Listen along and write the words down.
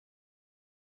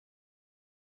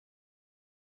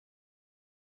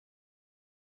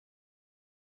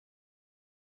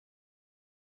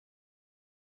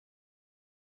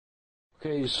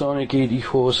Okay, Sonic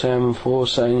 8474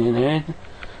 signing in.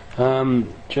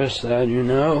 Just that you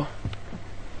know,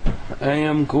 I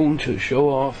am going to show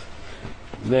off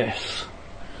this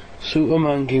Super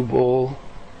Monkey Ball.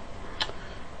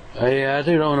 I had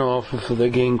it on offer for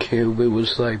the Gamecube. It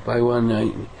was like by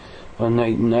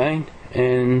 $199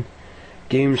 in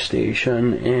Game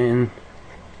Station in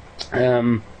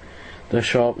the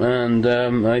shop, and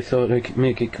I thought I could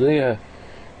make it clear.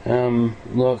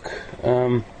 Look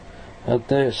at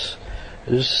this.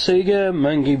 It's Sega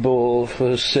Monkey Ball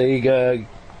for Sega.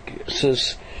 It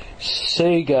says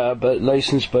Sega, but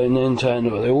licensed by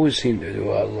Nintendo. They always seem to do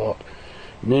that a lot.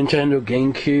 Nintendo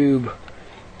Gamecube.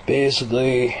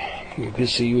 Basically, you can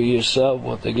see for yourself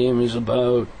what the game is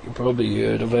about. You probably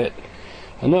heard of it.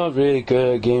 I'm not really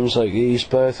good at games like these,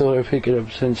 but I thought I'd pick it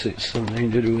up since it's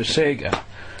something to do with Sega.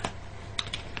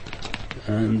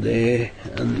 And the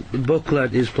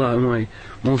booklet is black and white.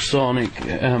 Most Sonic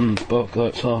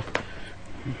booklets are.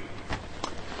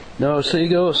 Now,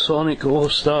 Sega Sonic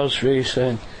All-Stars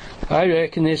Racing. I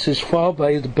reckon this is far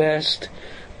by the best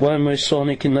one with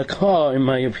Sonic in the car, in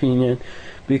my opinion,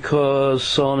 because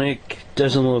Sonic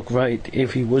doesn't look right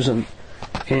if he wasn't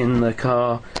in the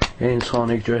car in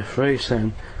Sonic Drift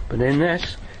Racing. But in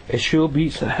this, it sure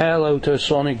beats the hell out of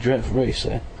Sonic Drift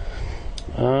Racing.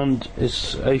 And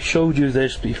I showed you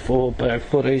this before, but I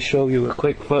thought I'd show you a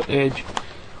quick footage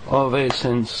of it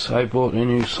since I bought a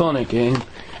new Sonic game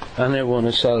and I want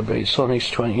to celebrate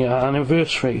Sonic's 20th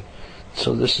anniversary,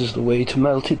 so this is the way to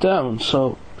melt it down.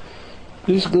 So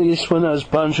basically this one has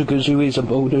Banjo-Kazooie's a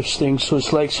bonus thing, so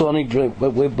it's like Sonic Drift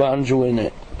but with Banjo in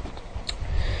it.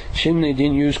 Shame they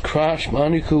didn't use Crash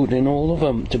Bandicoot in all of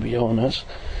them, to be honest.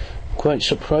 Quite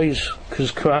surprised,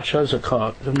 because Crash has a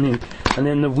card, doesn't he? And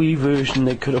in the Wii version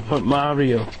they could have put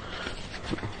Mario.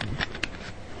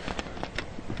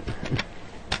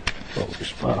 Oh,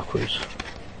 it's backwards.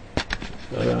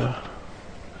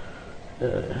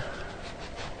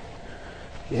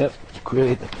 Yep,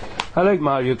 great. I like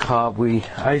Mario Kart Wii.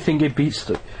 I think it beats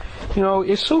the... You know,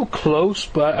 it's so close,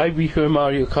 but I prefer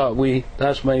Mario Kart Wii.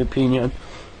 That's my opinion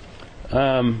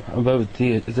about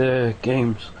the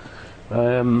games.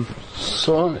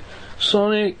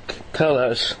 Sonic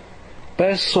Colors.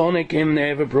 Best Sonic game they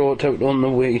ever brought out on the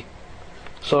Wii.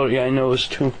 Sorry, I know it's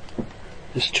too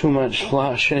much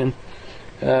flashing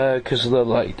because of the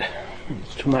light.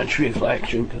 It's too much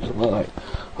reflection because of the light.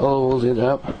 I'll hold it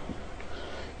up.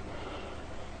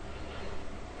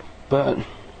 But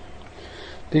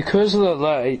because of the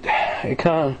light, I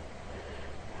can't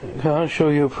show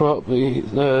you properly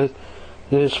that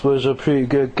this was a pretty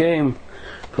good game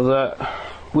for that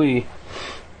Wii.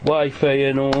 Wi-Fi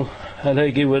and all. I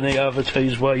like it when they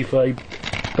advertise Wi-Fi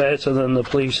better than the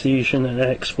PlayStation and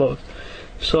Xbox.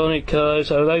 Sonic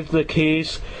Colors, I like the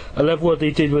case. I love what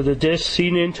they did with the disc. See,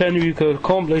 Nintendo, you could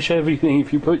accomplish everything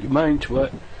if you put your mind to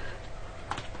it,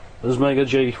 as Mega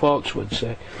J. Fox would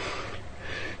say.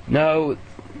 Now,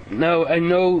 I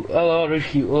know a lot of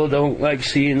people don't like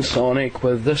seeing Sonic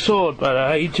with the sword, but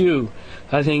I do.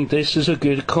 I think this is a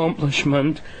good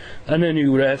accomplishment and a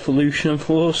new revolution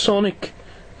for Sonic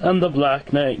and the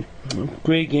Black Knight.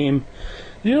 Great game.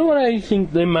 You know what I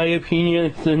think, in my opinion,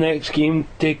 if the next game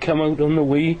did come out on the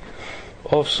Wii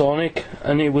of Sonic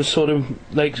and it was sort of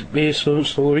like based on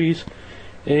stories,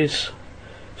 is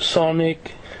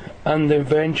Sonic and the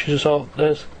Adventures of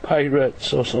the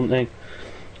Pirates or something.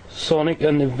 Sonic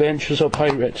and the Adventures of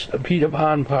Pirates, a Peter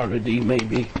Pan parody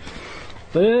maybe.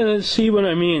 But see what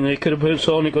I mean, they could have put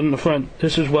Sonic on the front.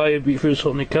 This is why I'd prefer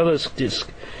Sonic Colors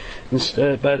disc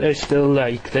instead, but I still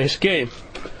like this game.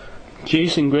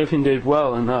 Jason Griffin did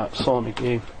well in that Sonic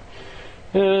game.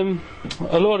 A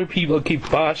lot of people keep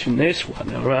bashing this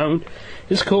one around.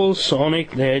 It's called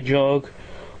Sonic the Hedgehog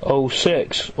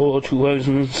 06 or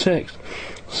 2006.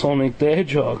 Sonic the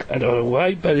Hedgehog. I don't know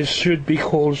why, but it should be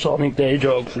called Sonic the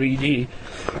Hedgehog 3D.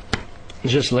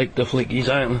 Just like the Flicky's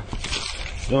Island.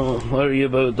 Don't worry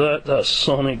about that. That's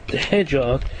Sonic the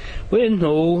Hedgehog with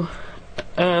no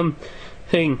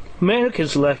thing.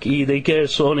 America's lucky they get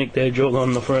Sonic the Hedgehog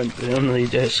on the front on the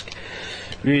disc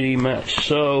really much.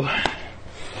 So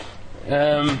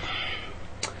but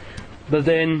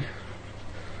then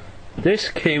this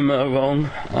came along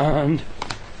and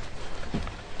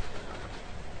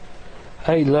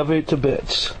I love it to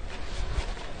bits.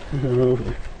 I don't know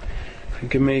if you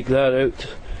can make that out.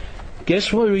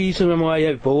 Guess what reason why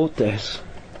I bought this?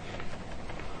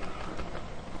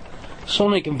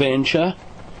 Sonic Adventure,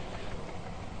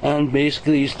 and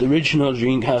basically it's the original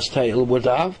Dreamcast title would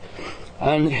have,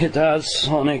 and it has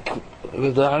Sonic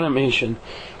with the animation.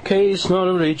 Okay, it's not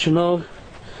original.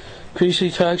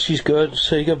 Crazy Taxi's good,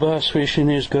 Sega Bass Fishing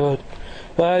is good,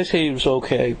 but I say it was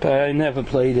okay, but I never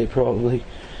played it probably.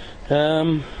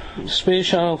 Space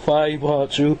Channel 5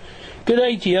 Part 2, good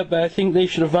idea, but I think they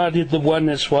should have added the 1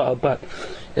 as well, but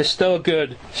it's still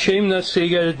good. Shame that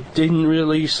Sega didn't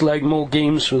release like more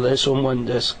games for this on 1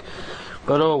 disc,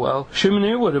 but oh well.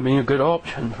 Shimano would have been a good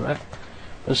option for it.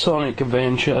 A Sonic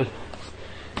Adventure.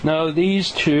 Now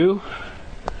these two,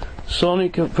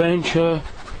 Sonic Adventure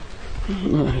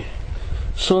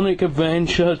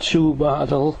 2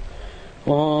 Battle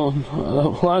on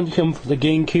a Platinum for the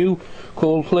Gamecube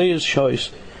called Player's Choice.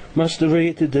 Must have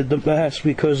rated it the best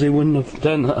because they wouldn't have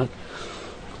done that.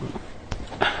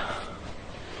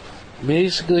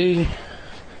 Basically,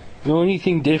 the only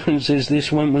thing difference is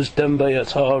this one was done by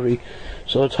Atari,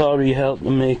 so Atari helped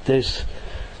them make this.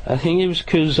 I think it was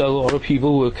because a lot of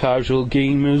people were casual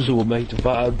gamers who might have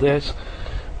had this,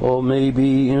 or maybe,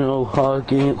 you know, core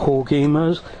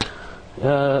gamers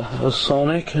of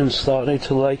Sonic and started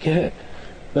to like it.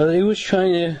 But they was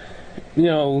trying to, you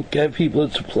know, get people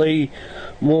to play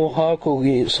more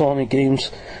hardcore Sonic games.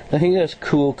 I think that's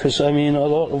cool, because I mean, a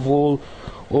lot of old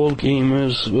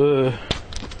gamers were.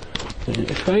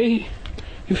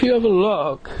 If you have a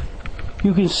look,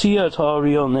 you can see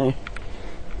Atari on there.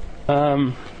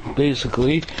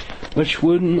 Basically, which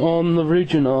wouldn't on the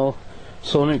original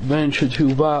Sonic Adventure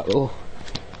 2 Battle.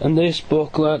 And this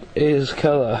booklet is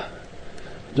colour.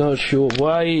 Not sure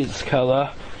why it's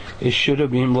colour. It should have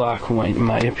been black and white in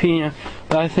my opinion,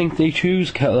 but I think they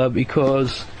choose colour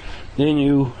because they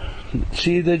knew.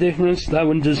 See the difference? That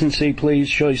one doesn't say Player's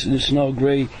Choice, it's not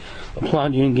grey. A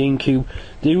Platinum Gamecube.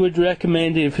 They would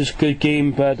recommend it if it's a good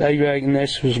game, but I reckon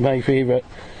this was my favourite.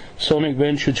 Sonic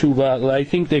Adventure 2 Battle. I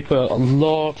think they put a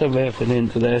lot of effort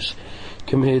into this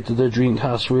compared to the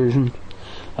Dreamcast version.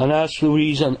 And that's the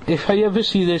reason, if I ever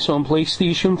see this on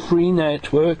PlayStation 3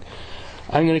 Network,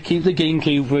 I'm going to keep the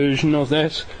Gamecube version of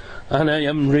this, and I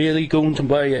am really going to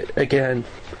buy it again,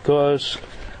 because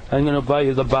I'm going to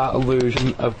buy the battle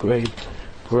version upgrade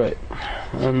for it.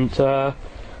 And I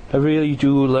really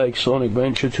do like Sonic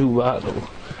Adventure 2 Battle.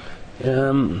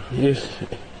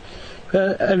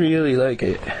 I really like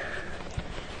it.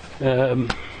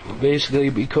 Basically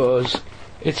because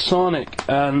it's Sonic,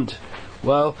 and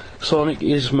well, Sonic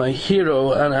is my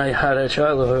hero, and I had a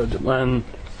childhood when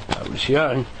I was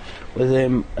young with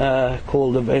him,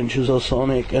 called Adventures of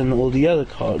Sonic and all the other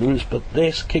cartoons, but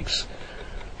this kicks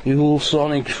the whole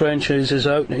Sonic franchises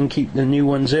out and keep the new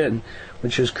ones in,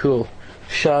 which is cool.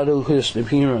 Shadow first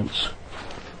appearance.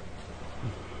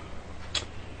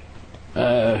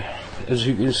 As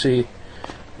you can see,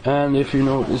 and if you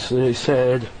notice, they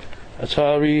said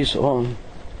Atari's on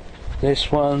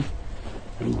this one,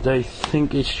 and I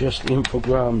think it's just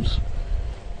Infograms.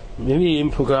 Maybe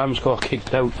Infograms got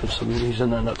kicked out for some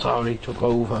reason and Atari took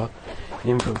over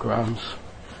Infograms.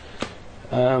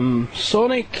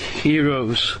 Sonic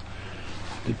Heroes,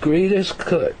 the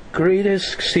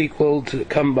greatest sequel to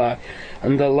come back,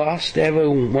 and the last ever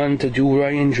one to do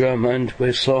Ryan Drummond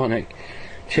with Sonic,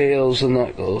 Tails and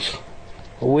Knuckles.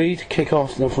 A way to kick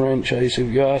off the franchise,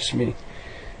 if you ask me.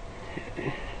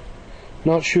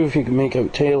 Not sure if you can make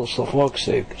out Tails the Fox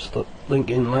there, because the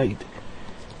blinking light.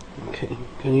 Okay,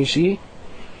 can you see?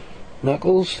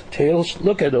 Knuckles, Tails,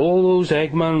 look at all those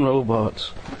Eggman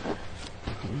robots.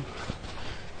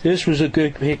 This was a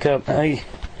good pickup. I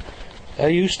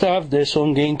used to have this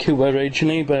on Gamecube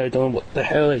originally, but I don't know what the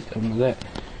hell I done with it.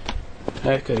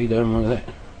 Heck I done with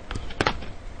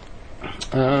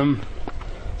it.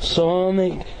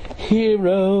 Sonic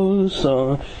Heroes.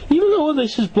 Even though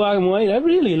this is black and white, I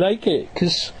really like it,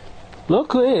 because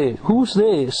look there, who's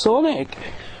there? Sonic.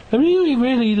 I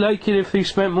really like it if they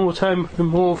spent more time with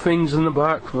more things in the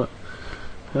back.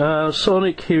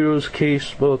 Sonic Heroes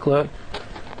case booklet.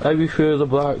 I prefer the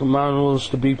black manuals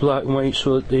to be black and white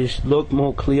so that they look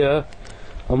more clear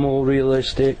and more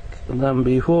realistic than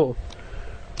before.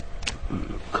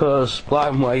 Because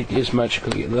black and white is much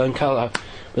clearer than colour,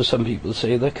 but some people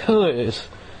say the colour is.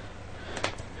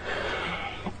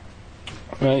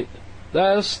 Right,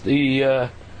 that's the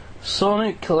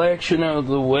Sonic collection out of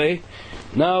the way.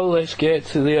 Now let's get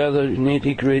to the other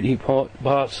nitty-gritty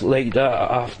parts later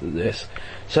after this.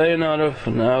 Sayonara for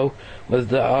now with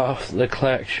the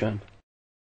collection.